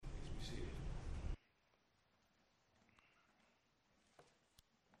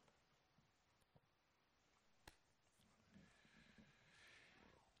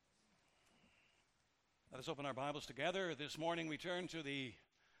Let us open our Bibles together. This morning we turn to the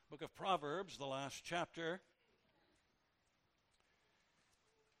book of Proverbs, the last chapter.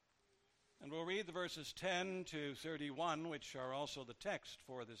 And we'll read the verses 10 to 31, which are also the text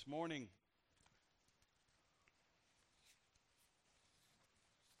for this morning.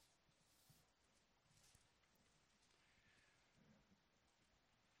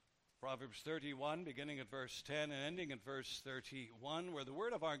 Proverbs 31, beginning at verse 10 and ending at verse 31, where the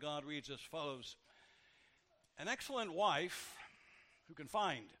word of our God reads as follows. An excellent wife who can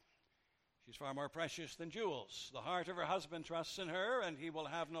find. She's far more precious than jewels. The heart of her husband trusts in her, and he will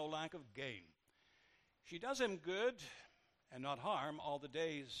have no lack of gain. She does him good and not harm all the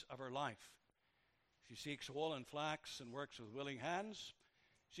days of her life. She seeks wool and flax and works with willing hands.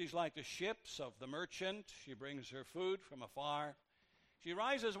 She's like the ships of the merchant. She brings her food from afar. She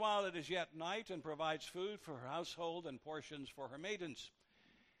rises while it is yet night and provides food for her household and portions for her maidens.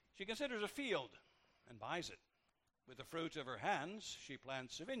 She considers a field and buys it. With the fruit of her hands, she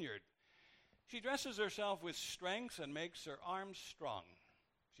plants a vineyard. She dresses herself with strength and makes her arms strong.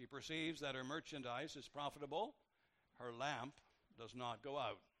 She perceives that her merchandise is profitable. Her lamp does not go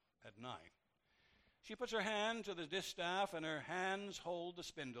out at night. She puts her hand to the distaff, and her hands hold the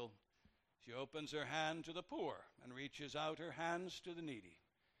spindle. She opens her hand to the poor and reaches out her hands to the needy.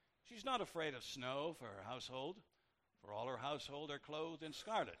 She's not afraid of snow for her household, for all her household are clothed in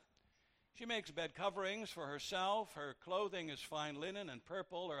scarlet. She makes bed coverings for herself. Her clothing is fine linen and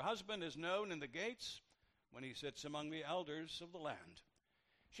purple. Her husband is known in the gates when he sits among the elders of the land.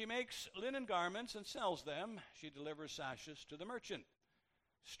 She makes linen garments and sells them. She delivers sashes to the merchant.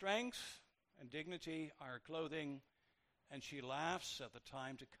 Strength and dignity are her clothing, and she laughs at the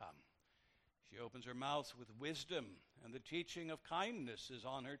time to come. She opens her mouth with wisdom, and the teaching of kindness is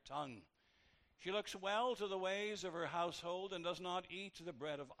on her tongue. She looks well to the ways of her household and does not eat the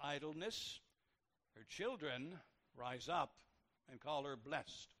bread of idleness. Her children rise up and call her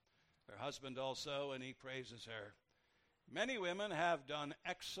blessed. Her husband also, and he praises her. Many women have done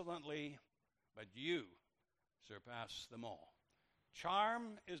excellently, but you surpass them all.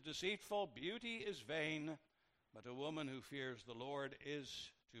 Charm is deceitful, beauty is vain, but a woman who fears the Lord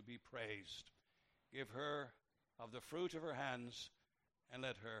is to be praised. Give her of the fruit of her hands, and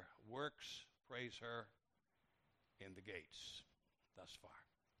let her works praise her in the gates. Thus far.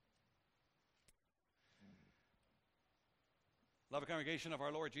 Beloved congregation of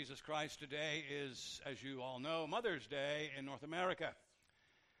our Lord Jesus Christ, today is, as you all know, Mother's Day in North America.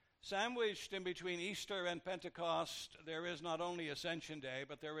 Sandwiched in between Easter and Pentecost, there is not only Ascension Day,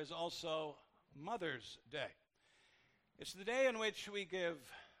 but there is also Mother's Day. It's the day in which we give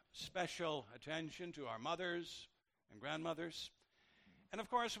special attention to our mothers and grandmothers. And of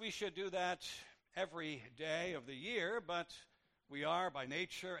course, we should do that every day of the year, but we are by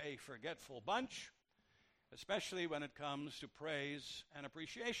nature a forgetful bunch, especially when it comes to praise and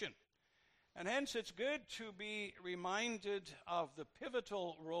appreciation. And hence, it's good to be reminded of the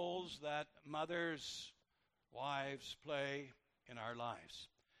pivotal roles that mothers, wives play in our lives.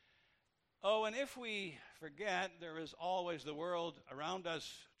 Oh, and if we forget, there is always the world around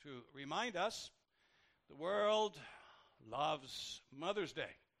us to remind us. The world loves Mother's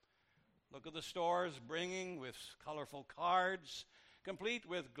Day. Look at the stores bringing with colorful cards, complete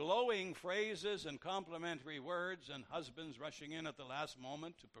with glowing phrases and complimentary words, and husbands rushing in at the last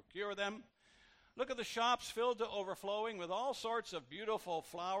moment to procure them. Look at the shops filled to overflowing with all sorts of beautiful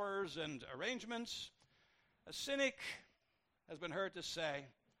flowers and arrangements. A cynic has been heard to say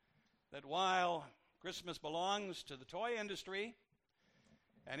that while Christmas belongs to the toy industry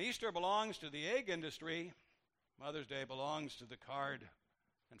and Easter belongs to the egg industry, Mother's Day belongs to the card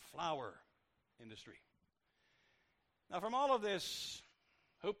and flower industry. Now, from all of this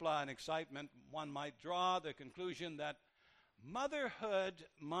hoopla and excitement, one might draw the conclusion that motherhood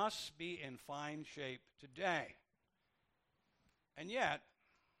must be in fine shape today. And yet,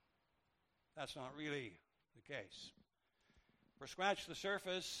 that's not really the case. For scratch the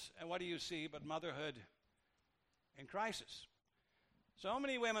surface, and what do you see but motherhood in crisis? So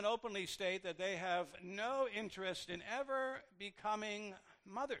many women openly state that they have no interest in ever becoming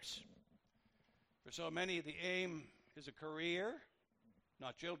mothers. For so many, the aim is a career,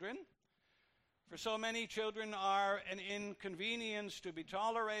 not children. For so many, children are an inconvenience to be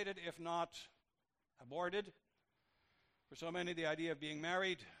tolerated, if not aborted. For so many, the idea of being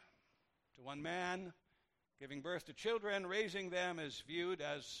married to one man, giving birth to children, raising them is viewed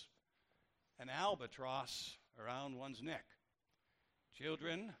as an albatross around one's neck.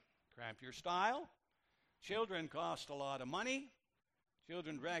 Children cramp your style. Children cost a lot of money.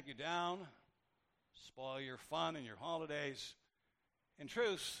 Children drag you down, spoil your fun and your holidays. In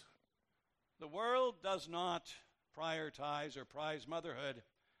truth, The world does not prioritize or prize motherhood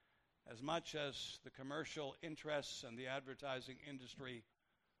as much as the commercial interests and the advertising industry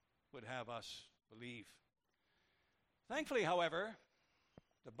would have us believe. Thankfully, however,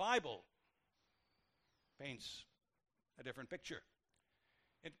 the Bible paints a different picture.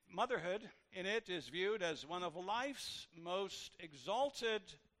 Motherhood in it is viewed as one of life's most exalted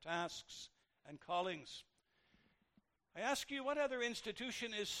tasks and callings. I ask you, what other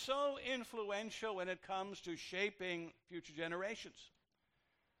institution is so influential when it comes to shaping future generations?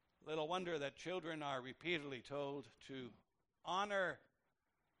 Little wonder that children are repeatedly told to honor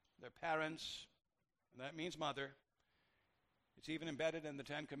their parents, and that means mother. It's even embedded in the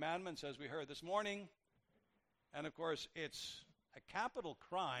Ten Commandments, as we heard this morning. And of course, it's a capital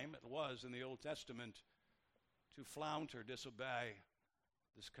crime, it was in the Old Testament, to flout or disobey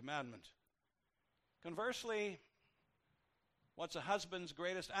this commandment. Conversely, what's a husband's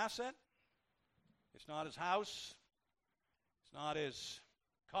greatest asset? It's not his house. It's not his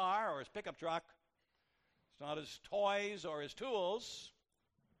car or his pickup truck. It's not his toys or his tools.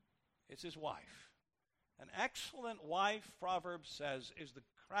 It's his wife. An excellent wife, Proverbs says, is the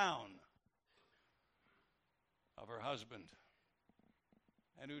crown of her husband.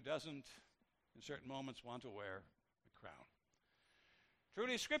 And who doesn't, in certain moments, want to wear the crown?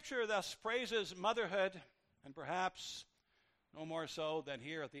 Truly, Scripture thus praises motherhood, and perhaps no more so than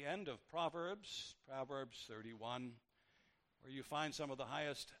here at the end of Proverbs 31, where you find some of the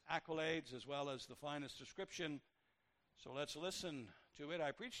highest accolades as well as the finest description. So let's listen to it.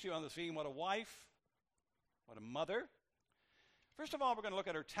 I preached to you on the theme, what a wife, what a mother. First of all, we're going to look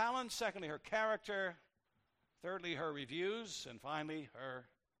at her talents. Secondly, her character. Thirdly, her reviews. And finally, her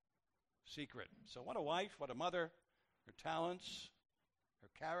secret. So what a wife, what a mother, her talents, her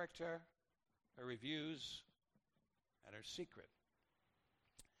character, her reviews, and her secret.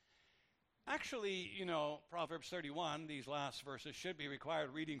 Actually, you know, Proverbs 31, these last verses should be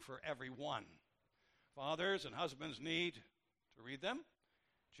required reading for everyone. Fathers and husbands need to read them.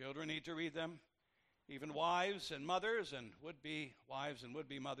 Children need to read them. Even wives and mothers and would-be wives and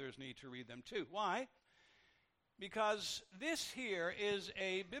would-be mothers need to read them too. Why? Because this here is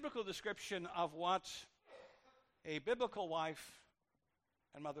a biblical description of what a biblical wife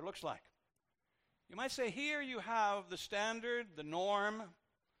and mother looks like. You might say here you have the standard, the norm,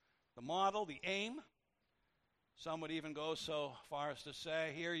 the model, the aim. Some would even go so far as to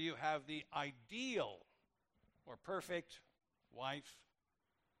say here you have the ideal or perfect wife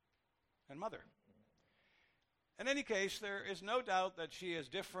and mother. In any case, there is no doubt that she is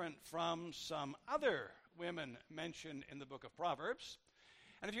different from some other women mentioned in the book of Proverbs.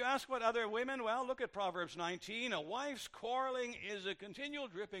 And if you ask what other women, well, look at Proverbs 19. A wife's quarreling is a continual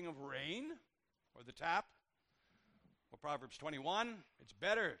dripping of rain, or the tap. Or Proverbs 21, it's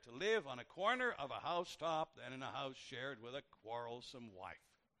better to live on a corner of a housetop than in a house shared with a quarrelsome wife.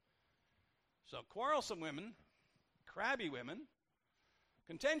 So quarrelsome women, crabby women,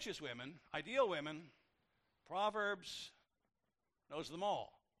 contentious women, ideal women, Proverbs knows them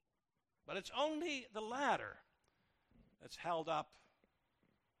all. But it's only the latter that's held up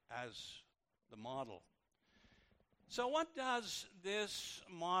as the model. So what does this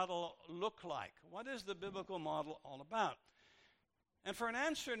model look like? What is the biblical model all about? And for an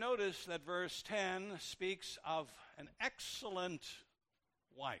answer, notice that verse 10 speaks of an excellent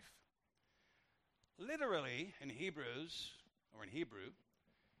wife. Literally, in Hebrews, or in Hebrew,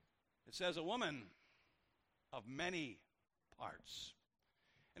 it says a woman of many parts.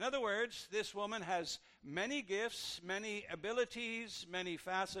 In other words, this woman has many gifts, many abilities, many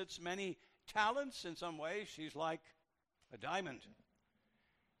facets, many talents. In some ways, she's like a diamond.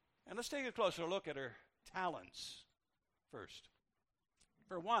 And let's take a closer look at her talents first.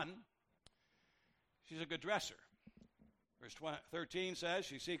 For one, she's a good dresser. Verse 13 says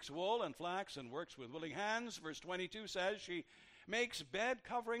she seeks wool and flax and works with willing hands. Verse 22 says she makes bed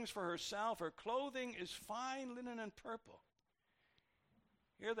coverings for herself. Her clothing is fine linen and purple.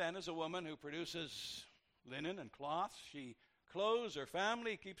 Here then is a woman who produces linen and cloth. She clothes her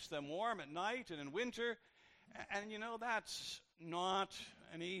family, keeps them warm at night and in winter. And you know, that's not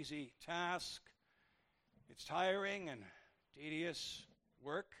an easy task. It's tiring and tedious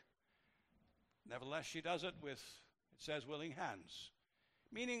work. Nevertheless, she does it with, it says, willing hands.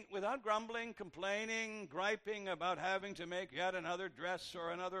 Meaning without grumbling, complaining, griping about having to make yet another dress or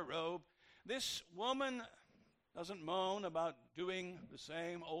another robe. This woman doesn't moan about doing the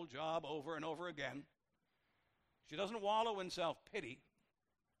same old job over and over again. She doesn't wallow in self-pity.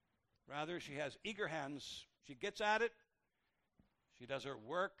 Rather, she has eager hands. She gets at it. She does her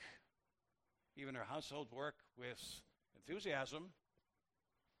work, even her household work, with enthusiasm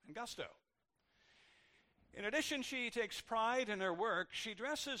and gusto. In addition, she takes pride in her work. She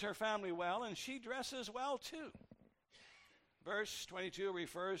dresses her family well, and she dresses well too. Verse 22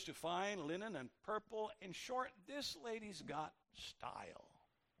 refers to fine linen and purple. In short, this lady's got style.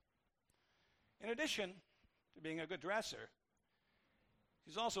 In addition to being a good dresser,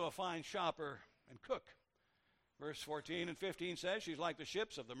 she's also a fine shopper and cook. Verse 14 and 15 says she's like the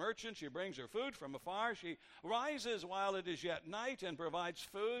ships of the merchant. She brings her food from afar. She rises while it is yet night and provides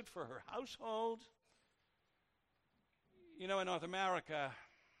food for her household. You know, in North America,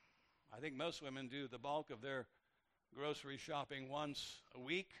 I think most women do the bulk of their grocery shopping once a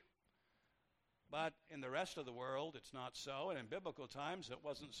week. But in the rest of the world, it's not so. And in biblical times, it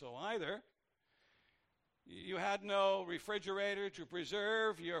wasn't so either. You had no refrigerator to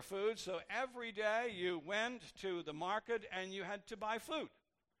preserve your food, so every day you went to the market and you had to buy food.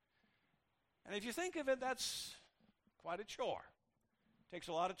 And if you think of it, that's quite a chore. It takes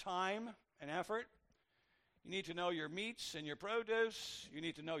a lot of time and effort. You need to know your meats and your produce. You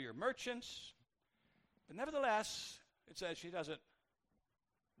need to know your merchants. But nevertheless, it says she does it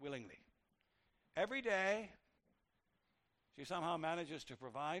willingly. Every day, she somehow manages to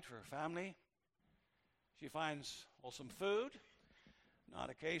provide for her family. She finds wholesome food. Not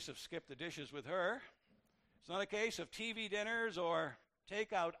a case of skip the dishes with her. It's not a case of TV dinners or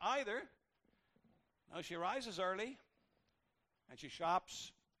takeout either. No, she rises early and she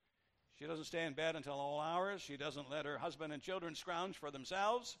shops. She doesn't stay in bed until all hours. She doesn't let her husband and children scrounge for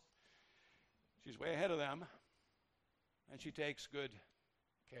themselves. She's way ahead of them, and she takes good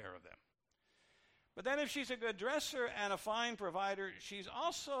care of them. But then if she's a good dresser and a fine provider, she's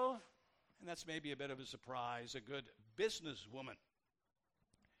also, and that's maybe a bit of a surprise, a good businesswoman.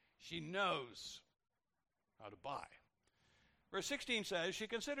 She knows how to buy. Verse 16 says she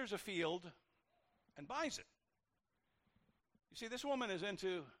considers a field and buys it. You see, this woman is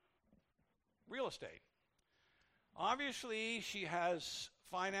into real estate. Obviously, she has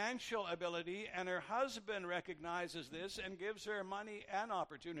financial ability, and her husband recognizes this and gives her money and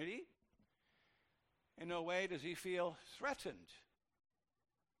opportunity. In no way does he feel threatened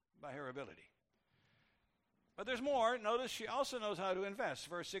by her ability. But there's more. Notice she also knows how to invest.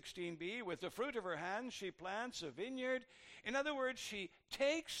 Verse 16b, with the fruit of her hands she plants a vineyard. In other words, she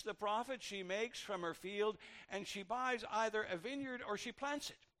takes the profit she makes from her field and she buys either a vineyard or she plants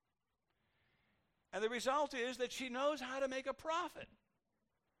it. And the result is that she knows how to make a profit.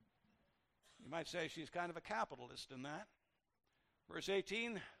 You might say she's kind of a capitalist in that. Verse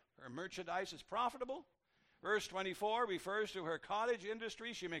 18, her merchandise is profitable. Verse 24 refers to her cottage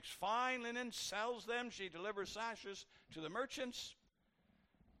industry. She makes fine linen, sells them. She delivers sashes to the merchants.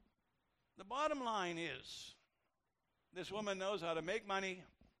 The bottom line is, this woman knows how to make money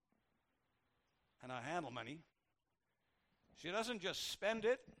and how to handle money. She doesn't just spend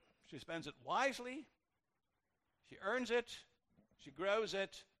it. She spends it wisely. She earns it. She grows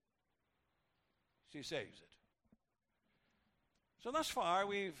it. She saves it. So thus far,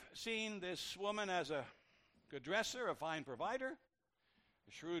 we've seen this woman as a good dresser, a fine provider,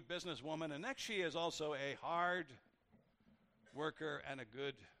 a shrewd businesswoman, and next she is also a hard worker and a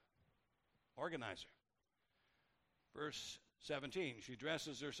good organizer. Verse 17, she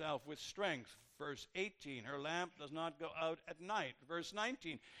dresses herself with strength. Verse 18, her lamp does not go out at night. Verse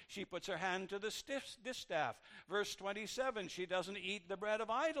 19, she puts her hand to the distaff. Verse 27, she doesn't eat the bread of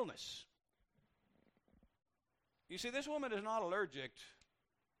idleness. You see, this woman is not allergic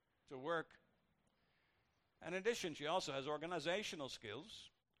to work. And in addition, she also has organizational skills.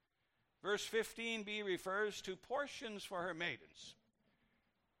 Verse 15b refers to portions for her maidens.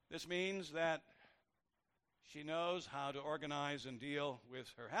 This means that she knows how to organize and deal with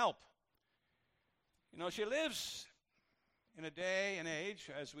her help. You know, she lives in a day and age,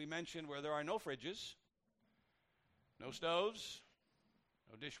 as we mentioned, where there are no fridges, no stoves,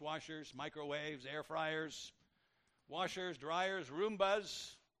 no dishwashers, microwaves, air fryers, washers, dryers,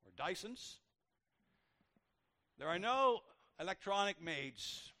 Roombas, or Dysons. There are no electronic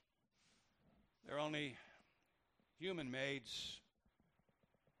maids. There are only human maids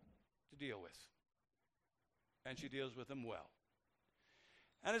to deal with. And she deals with them well.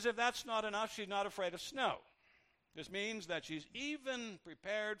 And as if that's not enough, she's not afraid of snow. This means that she's even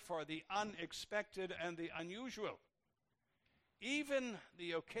prepared for the unexpected and the unusual. Even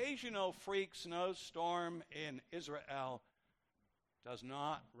the occasional freak snowstorm in Israel does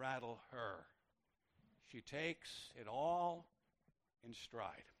not rattle her. She takes it all in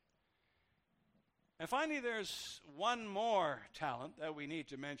stride. And finally, there's one more talent that we need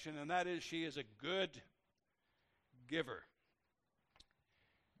to mention, and that is she is a good giver.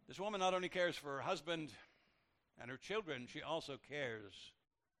 This woman not only cares for her husband and her children, she also cares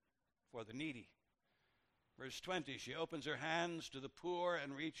for the needy. Verse 20, she opens her hands to the poor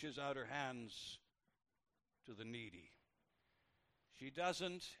and reaches out her hands to the needy. She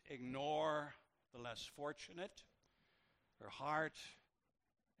doesn't ignore the less fortunate. Her heart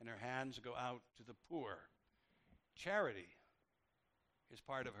and her hands go out to the poor. Charity is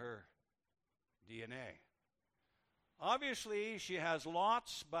part of her DNA. Obviously, she has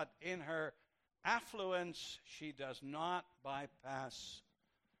lots, but in her affluence, she does not bypass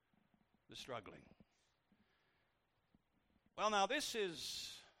the struggling. Well, now, this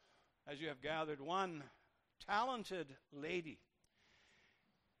is, as you have gathered, one talented lady.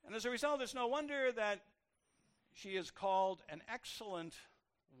 And as a result, it's no wonder that she is called an excellent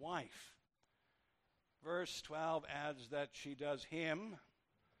wife. Verse 12 adds that she does him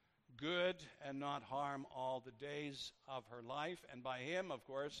good and not harm all the days of her life. And by him, of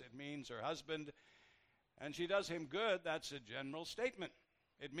course, it means her husband. And she does him good. That's a general statement.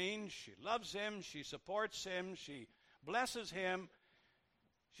 It means she loves him, she supports him, she blesses him.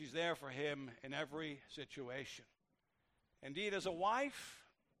 She's there for him in every situation. Indeed, as a wife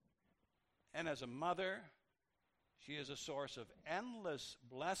and as a mother, she is a source of endless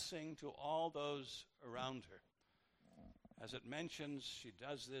blessing to all those around her. As it mentions, she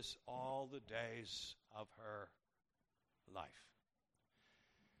does this all the days of her life.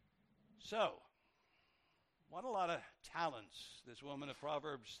 So, what a lot of talents this woman of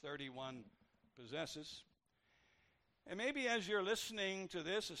Proverbs 31 possesses. And maybe as you're listening to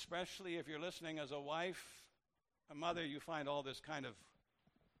this, especially if you're listening as a wife, a mother, you find all this kind of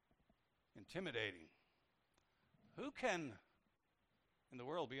intimidating. Who can, in the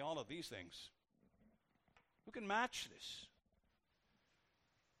world, be all of these things? Who can match this?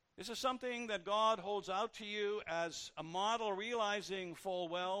 This is something that God holds out to you as a model, realizing full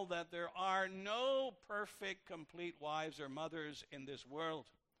well that there are no perfect, complete wives or mothers in this world.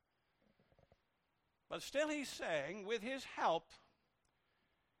 But still he's saying, with his help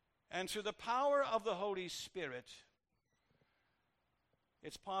and through the power of the Holy Spirit,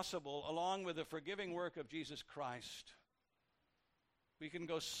 it's possible, along with the forgiving work of Jesus Christ, we can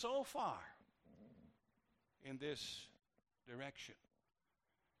go so far in this direction.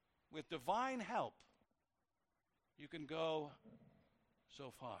 With divine help, you can go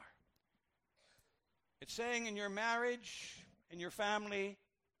so far. It's saying in your marriage, in your family,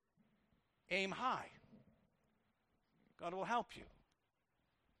 aim high. God will help you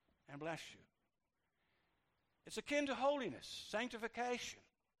and bless you. It's akin to holiness, sanctification.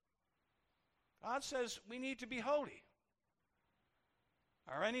 God says we need to be holy.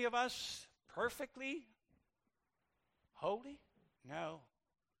 Are any of us perfectly holy? No.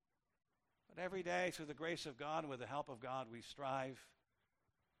 But every day, through the grace of God and with the help of God, we strive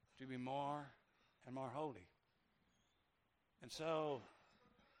to be more and more holy. And so,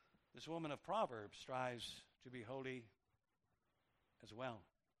 this woman of Proverbs strives to be holy as well.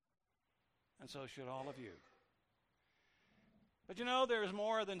 And so should all of you. But you know, there is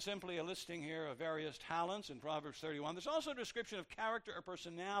more than simply a listing here of various talents in Proverbs 31. There's also a description of character or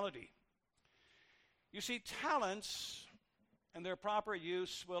personality. You see, talents and their proper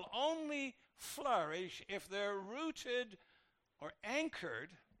use will only flourish if they're rooted or anchored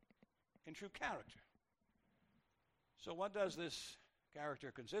in true character. So what does this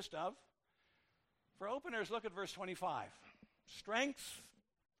character consist of? For openers, look at verse 25. Strength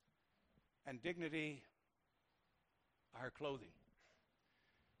and dignity are her clothing.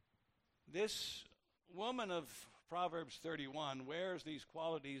 This woman of Proverbs 31 wears these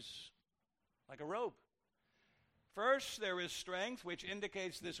qualities like a robe. First, there is strength, which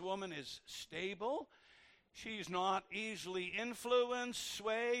indicates this woman is stable. She's not easily influenced,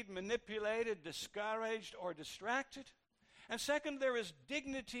 swayed, manipulated, discouraged, or distracted. And second, there is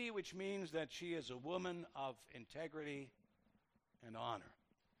dignity, which means that she is a woman of integrity and honor.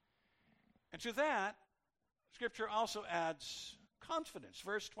 And to that, Scripture also adds confidence.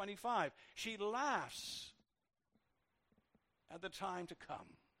 Verse 25, she laughs at the time to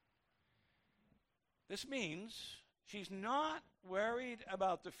come. This means she's not worried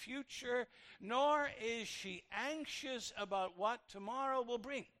about the future, nor is she anxious about what tomorrow will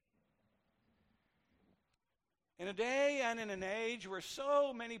bring. In a day and in an age where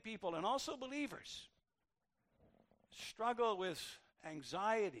so many people, and also believers, struggle with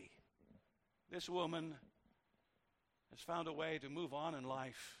anxiety, this woman has found a way to move on in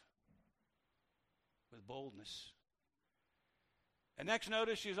life with boldness. And next,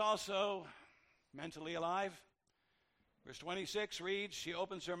 notice she's also mentally alive. Verse 26 reads, she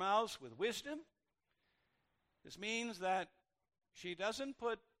opens her mouth with wisdom. This means that she doesn't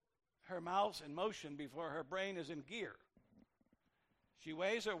put her mouth in motion before her brain is in gear. She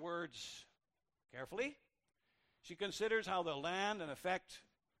weighs her words carefully, She considers how they'll land and effect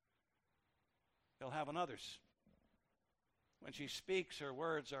they'll have on others. When she speaks, her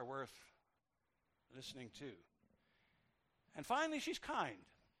words are worth listening to. And finally, she's kind.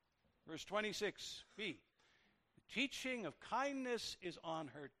 Verse 26b. The teaching of kindness is on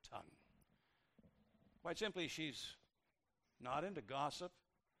her tongue. Quite simply, she's not into gossip,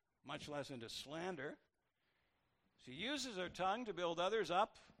 much less into slander. She uses her tongue to build others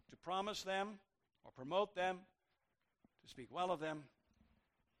up, to promise them or promote them, to speak well of them.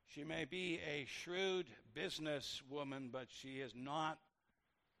 She may be a shrewd businesswoman, but she is not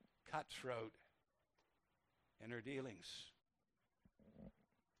cutthroat in her dealings.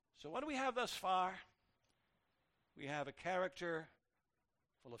 So what do we have thus far? We have a character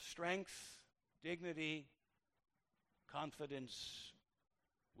full of strength, dignity, confidence,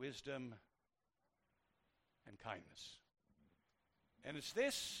 wisdom, and kindness. And it's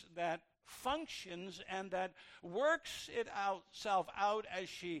this that functions and that works itself out as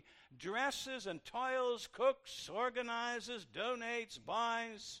she dresses and toils, cooks, organizes, donates,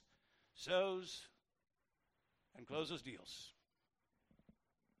 buys, sews, and closes deals.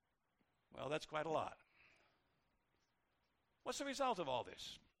 Well, that's quite a lot. What's the result of all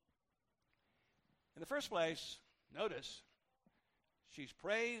this? In the first place, notice, she's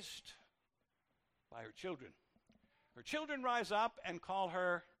praised by her children. Her children rise up and call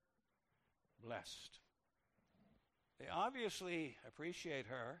her blessed. They obviously appreciate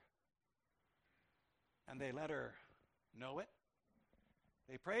her, and they let her know it.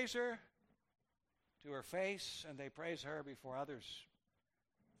 They praise her to her face, and they praise her before others.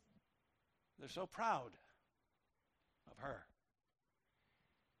 They're so proud of her.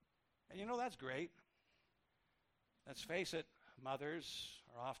 And you know, that's great. Let's face it, mothers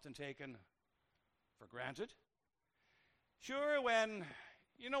are often taken for granted. Sure, when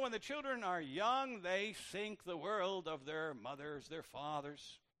the children are young, they think the world of their mothers, their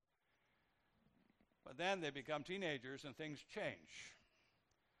fathers. But then they become teenagers and things change.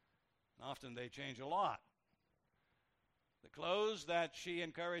 And often they change a lot. The clothes that she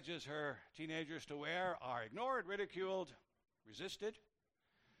encourages her teenagers to wear are ignored, ridiculed, resisted.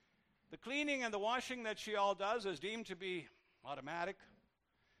 The cleaning and the washing that she all does is deemed to be automatic.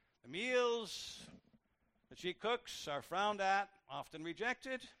 The meals that she cooks are frowned at, often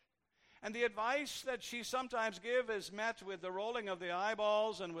rejected. And the advice that she sometimes gives is met with the rolling of the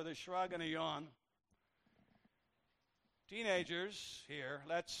eyeballs and with a shrug and a yawn. Teenagers here,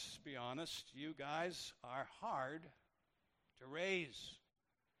 let's be honest, you guys are hard to raise.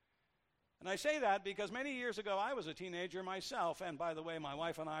 And I say that because many years ago I was a teenager myself, and by the way, my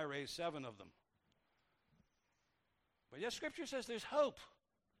wife and I raised 7 of them. But yet Scripture says there's hope.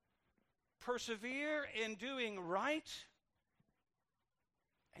 Persevere in doing right,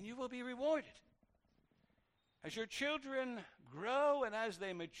 and you will be rewarded. As your children grow and as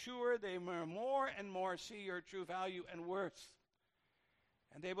they mature, they will more and more see your true value and worth.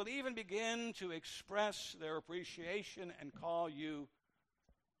 And they will even begin to express their appreciation and call you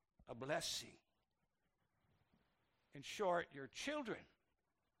a blessing. In short, your children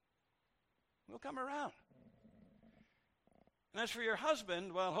will come around. And as for your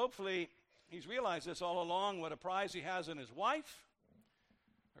husband, well, hopefully he's realized this all along, what a prize he has in his wife.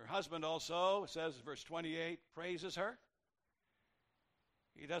 Her husband also, it says, verse 28, praises her.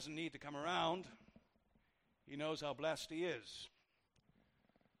 He doesn't need to come around. He knows how blessed he is.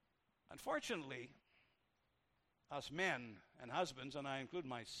 Unfortunately, us men and husbands, and I include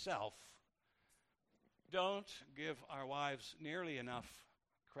myself, don't give our wives nearly enough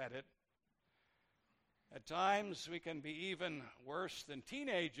credit. At times, we can be even worse than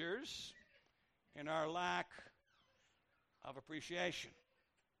teenagers in our lack of appreciation.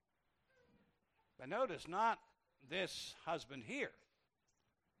 But notice, not this husband here.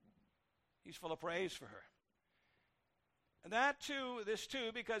 He's full of praise for her. And this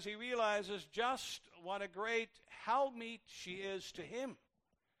too, because he realizes just what a great helpmeet she is to him.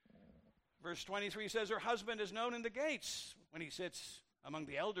 Verse 23 says, her husband is known in the gates when he sits among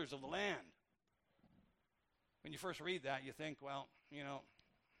the elders of the land. When you first read that, you think, well,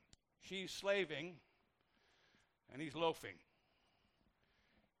 she's slaving and he's loafing.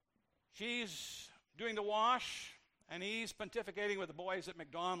 She's doing the wash and he's pontificating with the boys at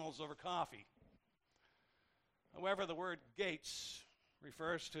McDonald's over coffee. However, the word gates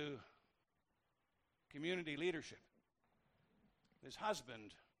refers to community leadership. His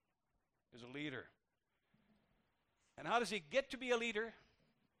husband is a leader. And how does he get to be a leader?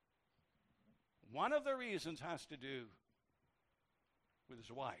 One of the reasons has to do with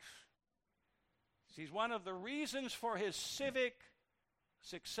his wife. She's one of the reasons for his civic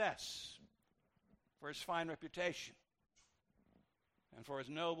success, for his fine reputation, and for his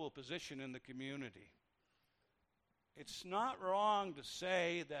noble position in the community. It's not wrong to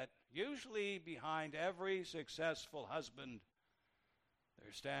say that usually behind every successful husband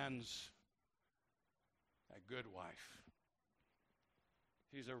there stands a good wife.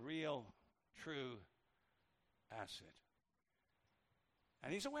 She's a real, true asset.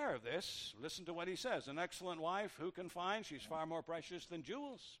 And he's aware of this. Listen to what he says. An excellent wife, who can find? She's far more precious than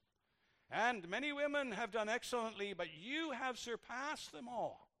jewels. And many women have done excellently, but you have surpassed them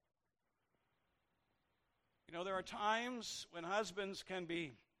all. You know, there are times when husbands can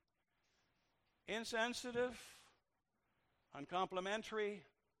be insensitive, uncomplimentary,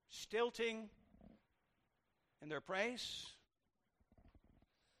 stilting in their praise,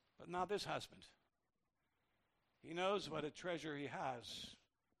 but not this husband. He knows what a treasure he has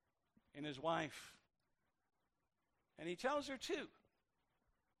in his wife, and he tells her too.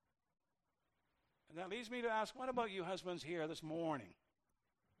 And that leads me to ask, what about you husbands here this morning?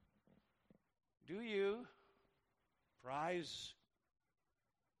 Do you prize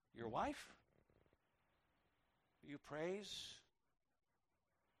your wife? Do you praise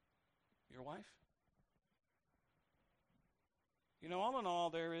your wife? You know, all in all,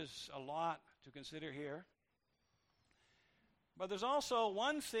 there is a lot to consider here. But there's also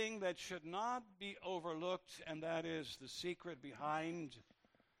one thing that should not be overlooked, and that is the secret behind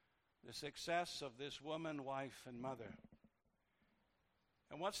the success of this woman, wife, and mother.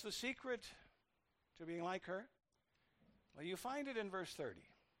 And what's the secret to being like her? Well, you find it in verse 30.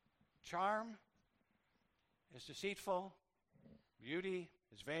 Charm is deceitful, beauty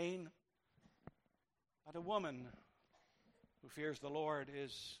is vain, but a woman who fears the Lord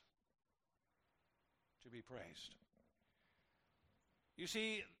is to be praised. You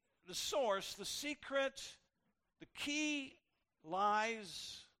see, the source, the secret, the key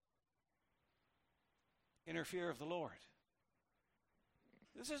lies in her fear of the Lord.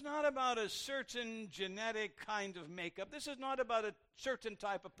 This is not about a certain genetic kind of makeup. This is not about a certain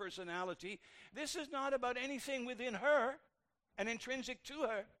type of personality. This is not about anything within her and intrinsic to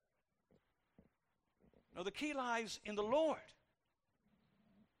her. No, the key lies in the Lord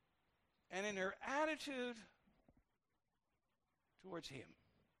and in her attitude towards him.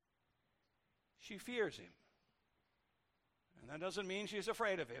 She fears him. And that doesn't mean she's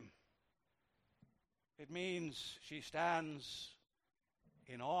afraid of him. It means she stands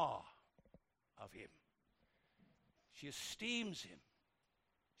in awe of him. She esteems him.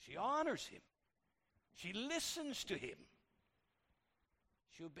 She honors him. She listens to him.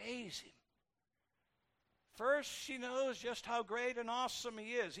 She obeys him. First, she knows just how great and awesome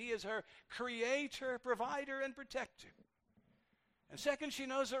he is. He is her creator, provider, and protector. And second, she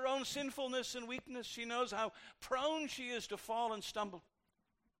knows her own sinfulness and weakness. She knows how prone she is to fall and stumble.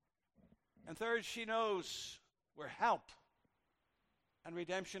 And third, she knows where help and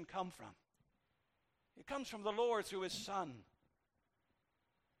redemption come from. It comes from the Lord through his Son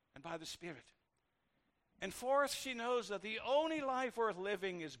and by the Spirit. And fourth, she knows that the only life worth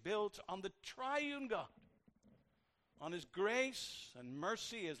living is built on the triune God, on his grace and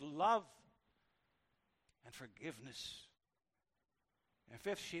mercy, his love and forgiveness. And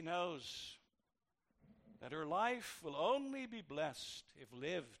fifth, she knows that her life will only be blessed if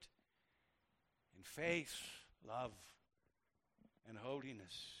lived in faith, love, and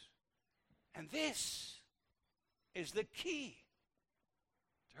holiness. And this is the key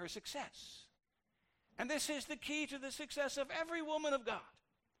to her success. And this is the key to the success of every woman of God.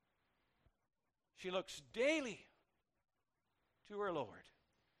 She looks daily to her Lord,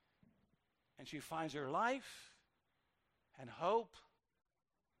 and she finds her life and hope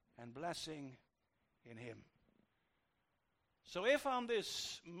and blessing in him. So if on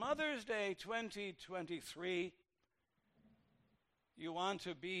this Mother's Day 2023 you want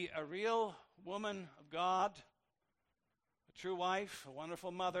to be a real woman of God, a true wife, a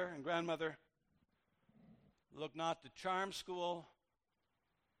wonderful mother and grandmother, look not to charm school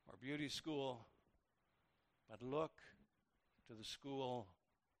or beauty school, but look to the school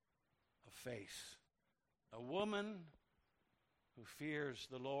of faith. A woman who fears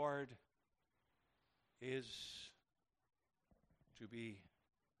the Lord is to be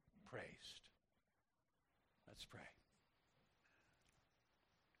praised. Let's pray.